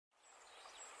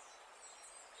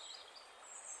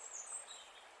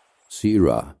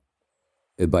Sirah,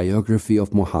 a biography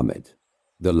of Muhammad,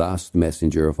 the last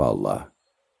messenger of Allah,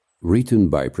 written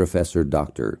by Professor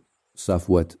Dr.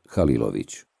 Safwat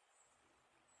Khalilovich.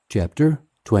 Chapter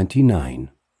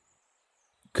 29.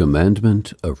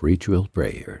 Commandment of Ritual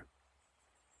Prayer.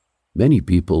 Many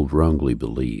people wrongly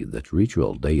believe that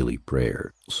ritual daily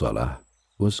prayer, salah,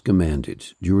 was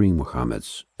commanded during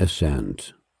Muhammad's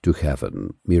ascent to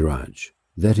heaven, Miraj,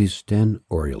 that is 10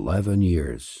 or 11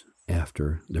 years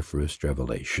after the first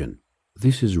revelation.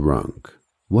 This is wrong.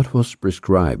 What was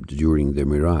prescribed during the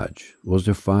Miraj was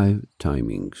the 5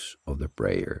 timings of the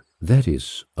prayer, that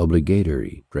is,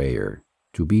 obligatory prayer,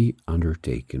 to be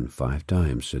undertaken 5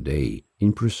 times a day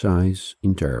in precise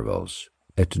intervals,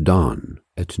 at dawn,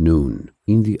 at noon,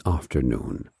 in the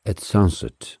afternoon, at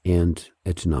sunset, and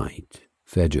at night,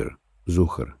 Fajr,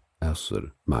 Zuhr,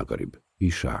 Asr, Maghrib,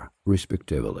 Isha,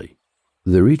 respectively.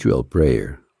 The ritual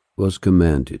prayer was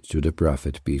commanded to the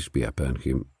Prophet, peace be upon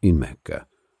him, in Mecca,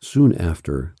 soon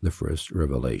after the first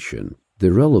revelation.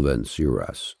 The relevant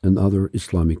surahs and other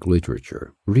Islamic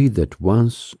literature read that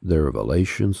once the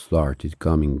revelation started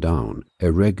coming down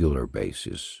a regular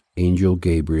basis, Angel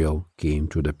Gabriel came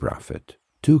to the Prophet,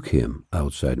 took him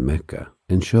outside Mecca,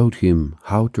 and showed him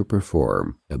how to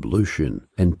perform ablution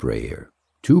and prayer.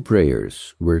 2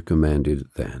 prayers were commanded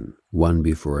then, one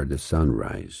before the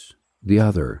sunrise, the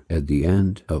other at the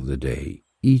end of the day,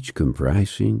 each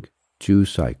comprising 2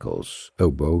 cycles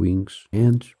of bowings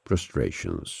and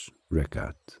prostrations,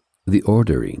 rakat. The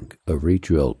ordering of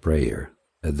ritual prayer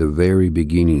at the very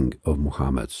beginning of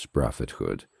Muhammad's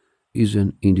prophethood is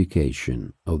an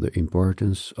indication of the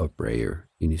importance of prayer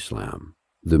in Islam.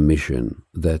 The mission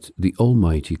that the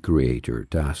Almighty Creator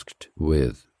tasked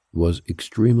with was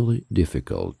extremely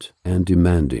difficult and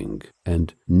demanding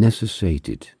and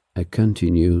necessitated a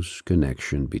continuous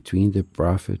connection between the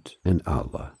Prophet and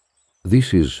Allah.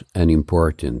 This is an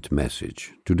important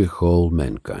message to the whole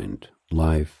mankind.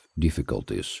 Life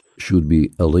difficulties should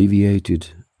be alleviated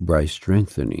by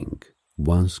strengthening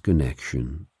one's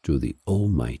connection to the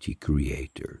Almighty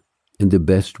Creator. And the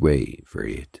best way for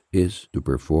it is to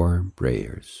perform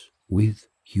prayers with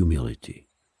humility.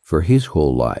 For his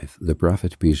whole life, the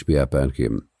Prophet, peace be upon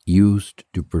him, used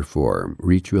to perform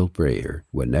ritual prayer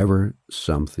whenever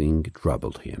something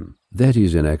troubled him. That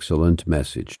is an excellent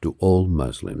message to all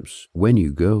Muslims. When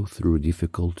you go through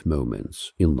difficult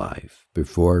moments in life,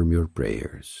 perform your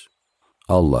prayers.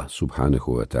 Allah subhanahu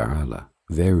wa ta'ala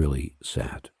verily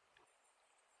said,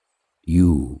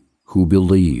 "You who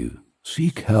believe,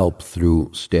 seek help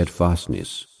through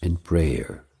steadfastness and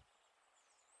prayer."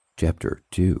 Chapter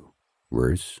 2,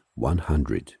 verse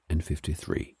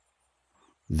 153.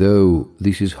 Though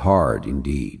this is hard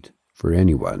indeed for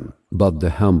anyone but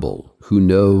the humble who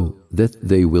know that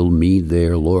they will meet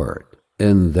their Lord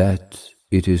and that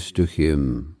it is to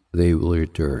Him they will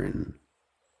return.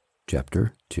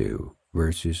 Chapter 2,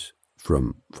 verses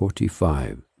from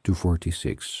 45 to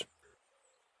 46.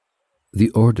 The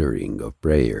ordering of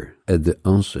prayer at the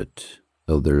onset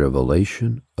of the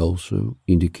revelation also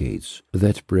indicates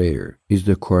that prayer is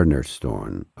the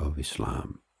cornerstone of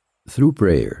Islam. Through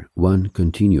prayer, one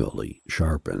continually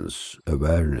sharpens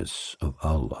awareness of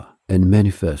Allah and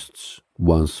manifests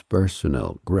one's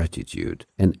personal gratitude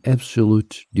and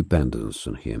absolute dependence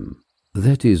on Him.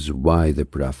 That is why the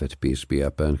Prophet, peace be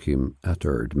upon him,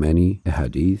 uttered many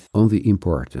hadith on the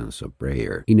importance of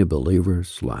prayer in a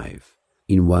believer's life.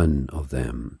 In one of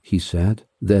them, he said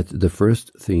that the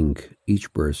first thing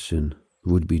each person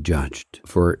would be judged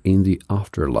for in the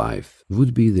afterlife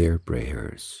would be their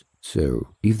prayers.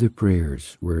 So, if the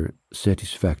prayers were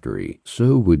satisfactory,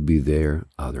 so would be their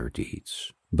other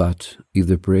deeds. But if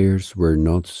the prayers were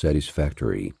not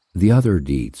satisfactory, the other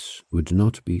deeds would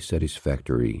not be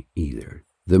satisfactory either.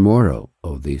 The moral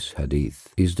of this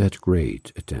hadith is that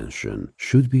great attention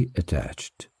should be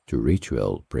attached to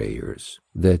ritual prayers,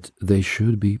 that they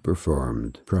should be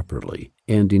performed properly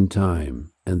and in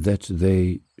time, and that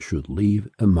they should leave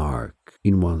a mark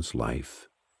in one's life.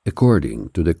 According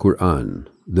to the Quran,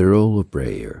 the role of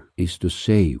prayer is to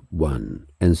save one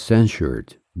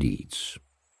uncensured deeds.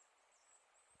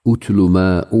 أُتْلُ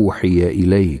مَا أُوحِيَ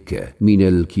إِلَيْكَ مِنَ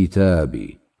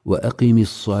الْكِتَابِ وَأَقِمِ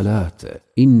الصَّلَاةَ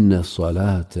إِنَّ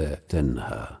الصَّلَاةَ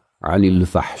تَنْهَى عَنِ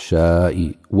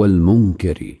الْفَحْشَاءِ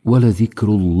وَالْمُنكَرِ وَلَذِكْرُ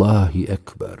اللَّهِ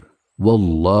أَكْبَرُ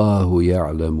وَاللَّهُ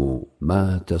يَعْلَمُ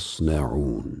مَا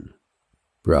تَصْنَعُونَ.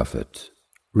 Prophet,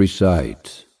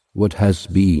 recite what has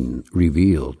been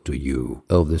revealed to you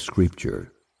of the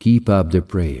Scripture. Keep up the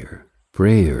prayer.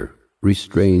 Prayer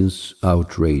restrains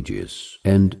outrageous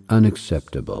and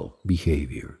unacceptable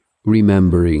behavior.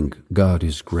 Remembering God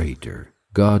is greater.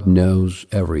 God knows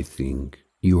everything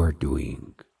you are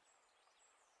doing.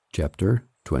 Chapter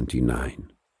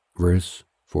 29, verse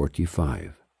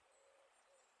 45.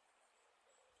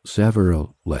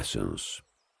 Several lessons.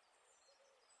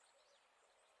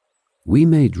 We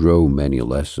may draw many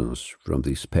lessons from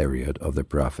this period of the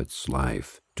Prophet's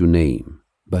life, to name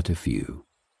but a few.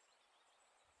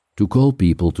 To call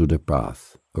people to the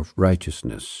path of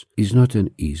righteousness is not an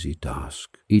easy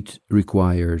task. It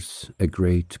requires a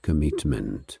great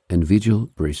commitment and vigil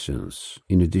presence,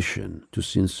 in addition to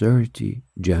sincerity,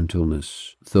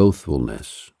 gentleness,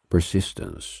 thoughtfulness,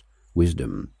 persistence,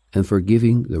 wisdom, and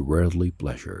forgiving the worldly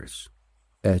pleasures.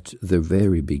 At the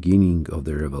very beginning of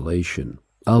the revelation,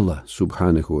 Allah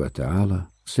subhanahu wa ta'ala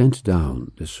sent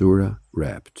down the surah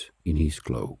wrapped in his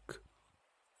cloak.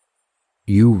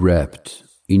 You wrapped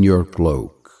in your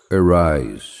cloak,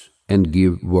 arise and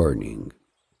give warning.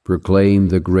 Proclaim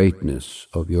the greatness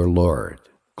of your Lord.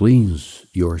 Cleanse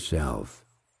yourself.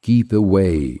 Keep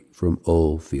away from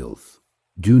all filth.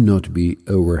 Do not be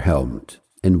overwhelmed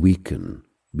and weaken.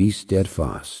 Be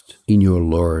steadfast in your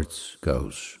Lord's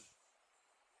cause.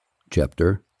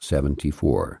 Chapter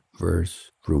 74,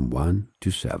 verse from 1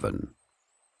 to 7.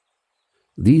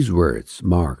 These words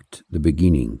marked the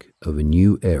beginning of a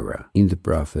new era in the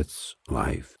Prophet's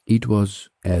life. It was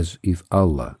as if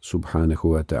Allah subhanahu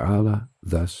wa ta'ala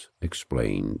thus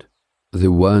explained,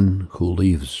 the one who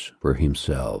lives for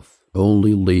himself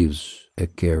only lives a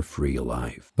carefree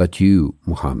life. But you,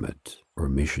 Muhammad, or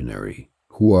missionary,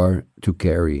 who are to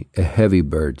carry a heavy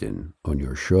burden on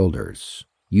your shoulders,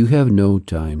 you have no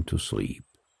time to sleep.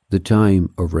 The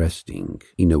time of resting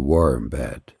in a warm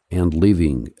bed and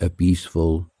living a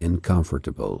peaceful and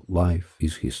comfortable life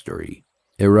is history.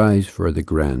 Arise for the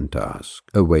grand task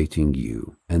awaiting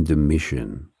you and the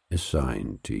mission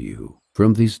assigned to you.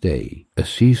 From this day, a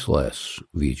ceaseless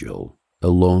vigil, a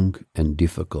long and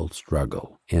difficult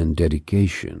struggle, and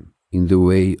dedication in the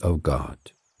way of God.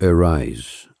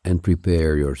 Arise and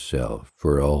prepare yourself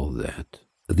for all that.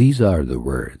 These are the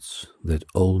words that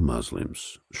all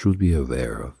Muslims should be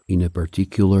aware of, in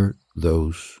particular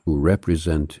those who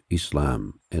represent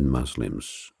Islam and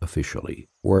Muslims officially,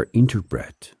 or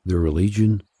interpret the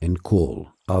religion and call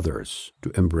others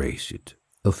to embrace it.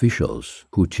 Officials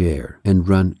who chair and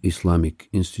run Islamic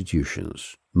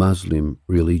institutions, Muslim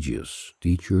religious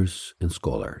teachers and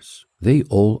scholars, they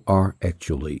all are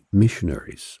actually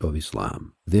missionaries of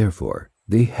Islam. Therefore,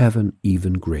 they have an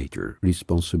even greater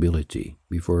responsibility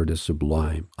before the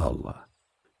sublime Allah.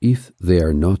 If they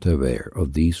are not aware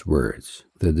of these words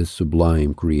that the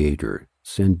sublime Creator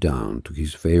sent down to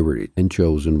his favorite and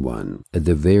chosen one at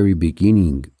the very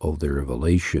beginning of the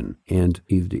revelation, and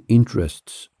if the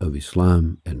interests of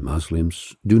Islam and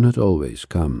Muslims do not always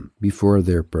come before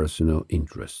their personal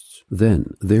interests,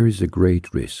 then there is a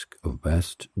great risk of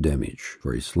vast damage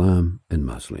for Islam and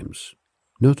Muslims.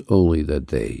 Not only that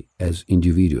they, as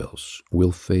individuals,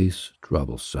 will face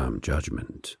troublesome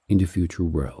judgment in the future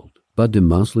world, but the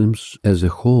Muslims as a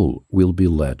whole will be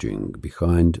lagging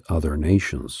behind other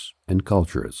nations and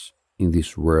cultures in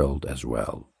this world as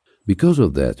well. Because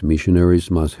of that,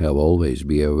 missionaries must have always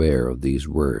be aware of these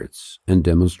words and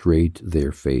demonstrate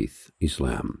their faith,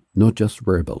 Islam, not just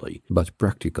verbally, but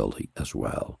practically as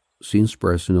well, since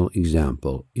personal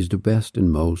example is the best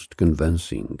and most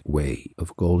convincing way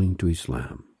of calling to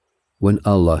Islam. When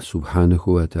Allah subhanahu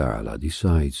wa ta'ala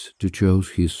decides to choose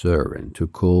his servant to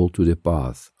call to the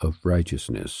path of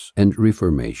righteousness and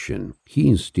reformation, he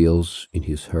instills in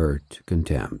his heart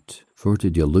contempt for the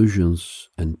delusions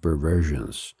and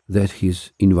perversions that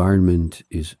his environment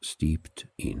is steeped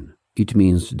in. It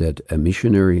means that a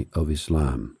missionary of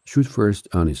Islam should first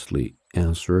honestly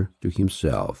answer to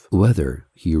himself whether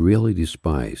he really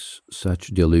despises such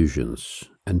delusions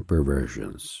and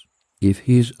perversions. If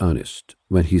he is honest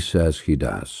when he says he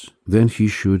does, then he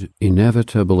should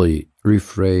inevitably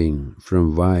refrain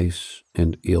from vice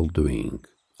and ill-doing.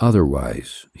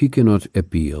 Otherwise, he cannot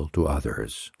appeal to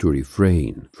others to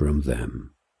refrain from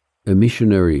them. A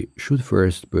missionary should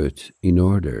first put in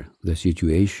order the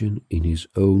situation in his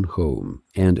own home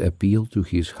and appeal to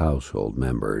his household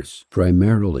members,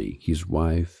 primarily his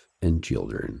wife and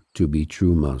children, to be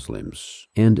true Muslims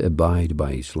and abide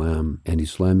by Islam and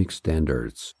Islamic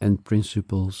standards and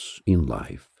principles in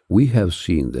life. We have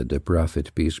seen that the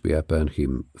Prophet, peace be upon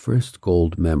him, first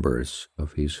called members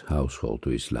of his household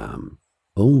to Islam.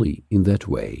 Only in that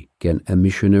way can a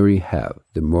missionary have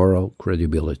the moral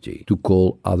credibility to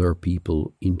call other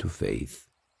people into faith.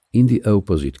 In the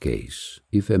opposite case,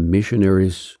 if a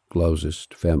missionary's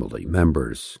closest family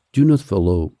members do not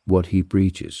follow what he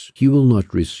preaches, he will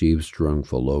not receive strong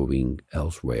following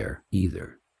elsewhere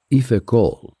either. If a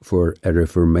call for a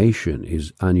reformation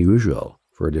is unusual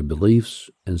for the beliefs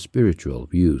and spiritual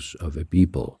views of a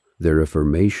people. The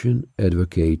Reformation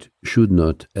advocate should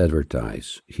not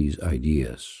advertise his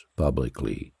ideas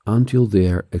publicly until they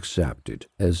are accepted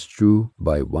as true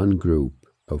by one group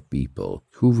of people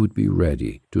who would be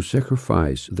ready to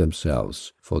sacrifice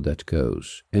themselves for that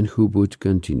cause and who would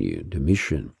continue the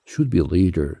mission. Should the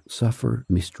leader suffer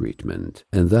mistreatment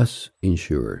and thus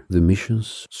ensure the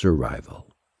mission's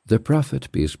survival. The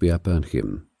Prophet, peace be upon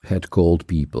him, had called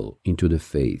people into the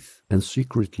faith and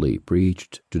secretly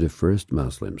preached to the first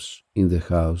Muslims in the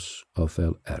house of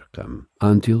Al-Arqam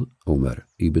until Umar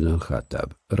ibn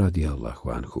al-Khattab radiallahu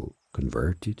anhu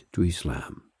converted to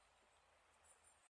Islam.